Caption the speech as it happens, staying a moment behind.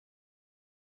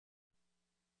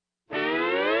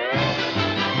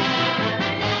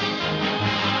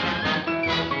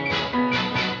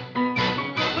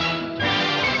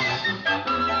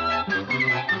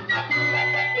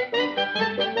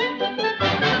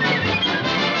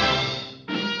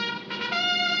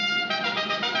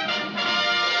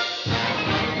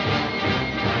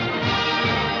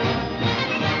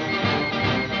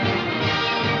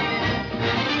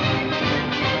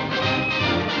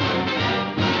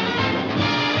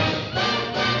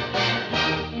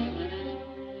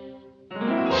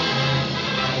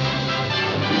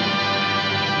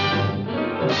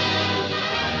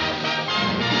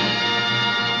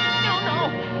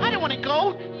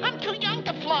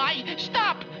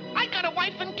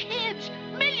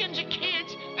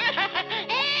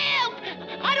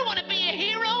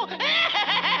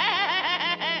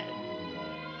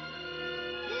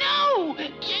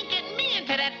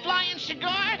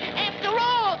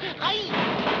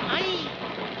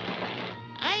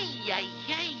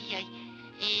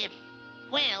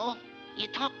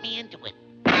get me into it.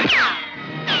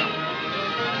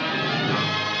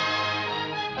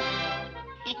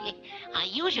 I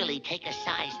usually take a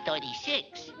size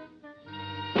 36.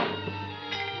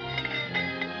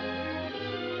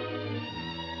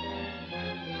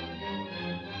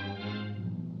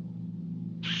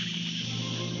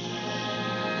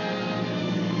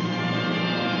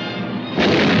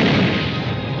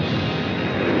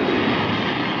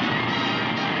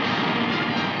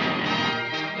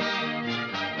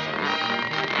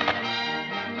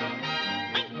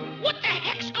 What the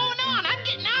heck's going on? I'm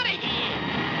getting out of here.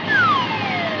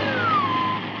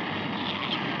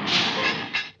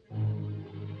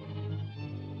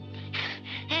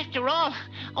 After all,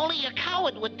 only a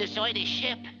coward would desert his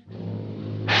ship.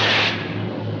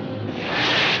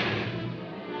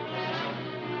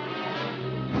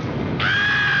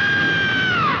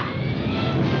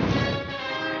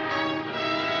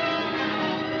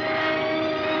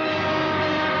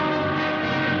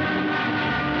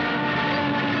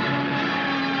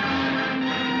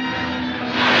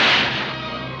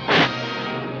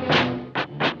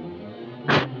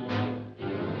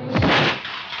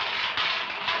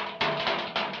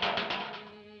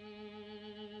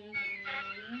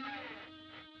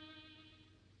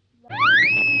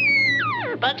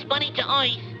 Bugs Bunny to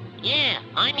Earth. Yeah,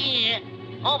 I'm here.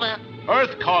 Over.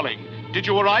 Earth calling. Did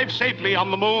you arrive safely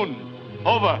on the moon?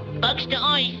 Over. Bugs to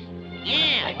Earth.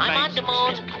 Yeah, I'm on the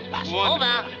moon.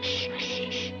 Over.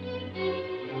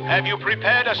 Have you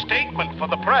prepared a statement for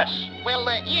the press? Well,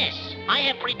 yes, I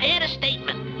have prepared a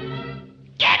statement.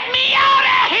 Get me out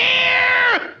of